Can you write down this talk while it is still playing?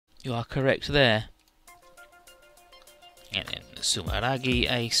You are correct there. And then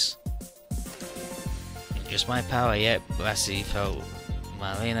Sumeragi ace. Just my power, yep. Lassie felt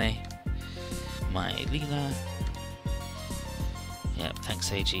Marlene. Mylena. Yep,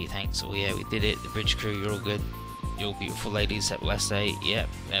 thanks AG, thanks. Oh yeah, we did it. The bridge crew, you're all good. You're all beautiful ladies, except Lassie. Yep,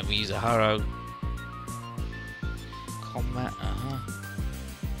 and we use a Haro. Combat,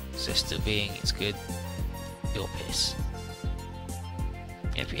 Sister being, it's good. Your piss.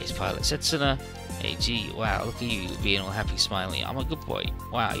 FPS pilot Setsuna. AG, wow, look at you being all happy, smiling. I'm a good boy.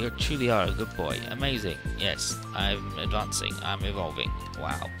 Wow, you truly are a good boy. Amazing. Yes, I'm advancing. I'm evolving.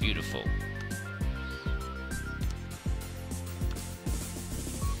 Wow, beautiful.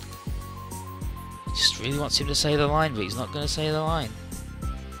 Just really wants him to say the line, but he's not going to say the line.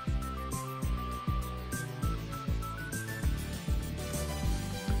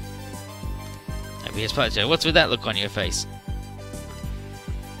 FPS pilot Joe, what's with that look on your face?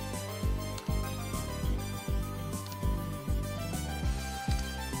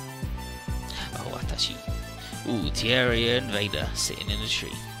 Ooh, Tierra and Vader sitting in a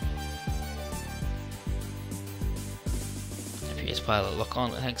tree. FPS pilot, lock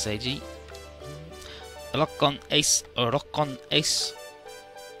on, thanks AG. Lock on ace, or lock on ace.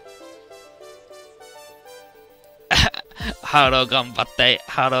 Haro ganbatte,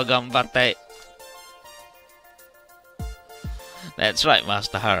 haro ganbatte. That's right,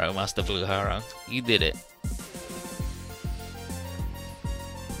 Master Haro, Master Blue Haro. You did it.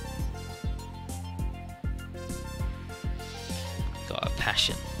 Got a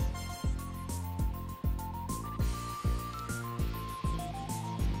passion.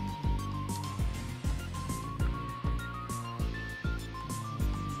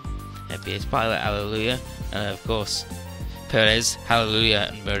 FPS pilot, hallelujah. And of course, Perez, hallelujah,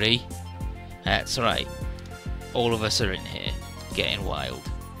 and Marie. That's right. All of us are in here, getting wild.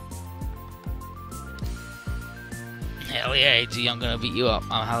 Hell yeah, AG, I'm gonna beat you up.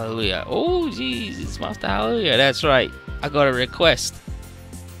 I'm hallelujah. Oh, jeez, it's Master Hallelujah. That's right. I got a request.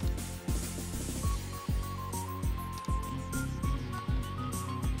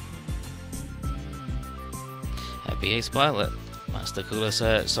 Happy Ace Pilot. Master Cooler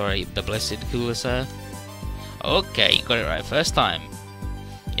Sir. Sorry, the Blessed Cooler Sir. Okay, you got it right first time.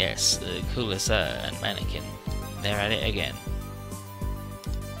 Yes, the Cooler Sir and Mannequin. They're at it again.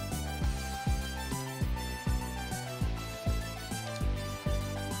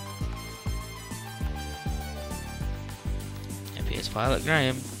 FPS Pilot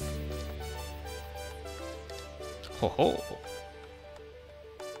Graham. Ho ho.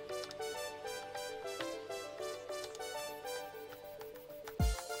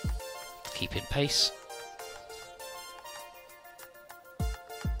 Keeping pace.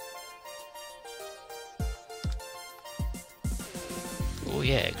 Oh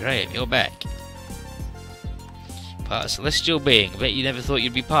yeah, Graham, you're back. Part of Celestial Being. I bet you never thought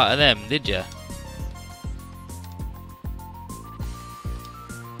you'd be part of them, did ya?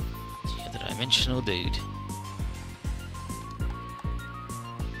 You're the dimensional dude.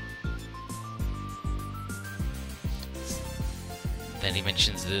 Then he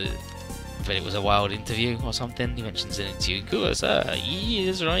mentions that it was a wild interview or something. He mentions an interview. Cooler Sir. Yeah,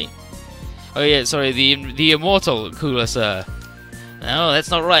 that's right. Oh yeah, sorry, the immortal Cooler Sir. No, that's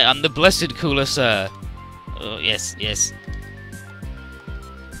not right. I'm the blessed Cooler Sir. Oh, yes, yes.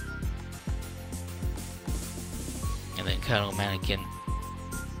 And then Colonel Mannequin.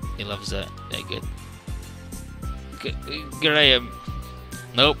 He loves that. They're good. Graham.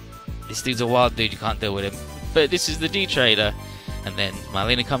 Nope. This dude's a wild dude. You can't deal with him. But this is the D-Trader. And then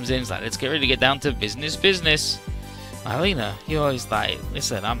Marlena comes in. He's like, let's get ready to get down to business. Marlena, you're always like,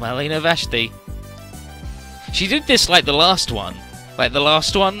 listen, I'm Marlena Vashti. She did this like the last one. Like the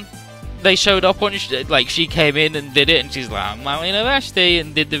last one, they showed up on, like she came in and did it, and she's like, I'm Marlena Vashti,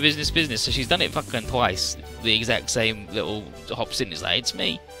 and did the business. So she's done it fucking twice. The exact same little hops in. It's like, it's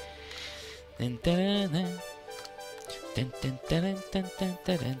me.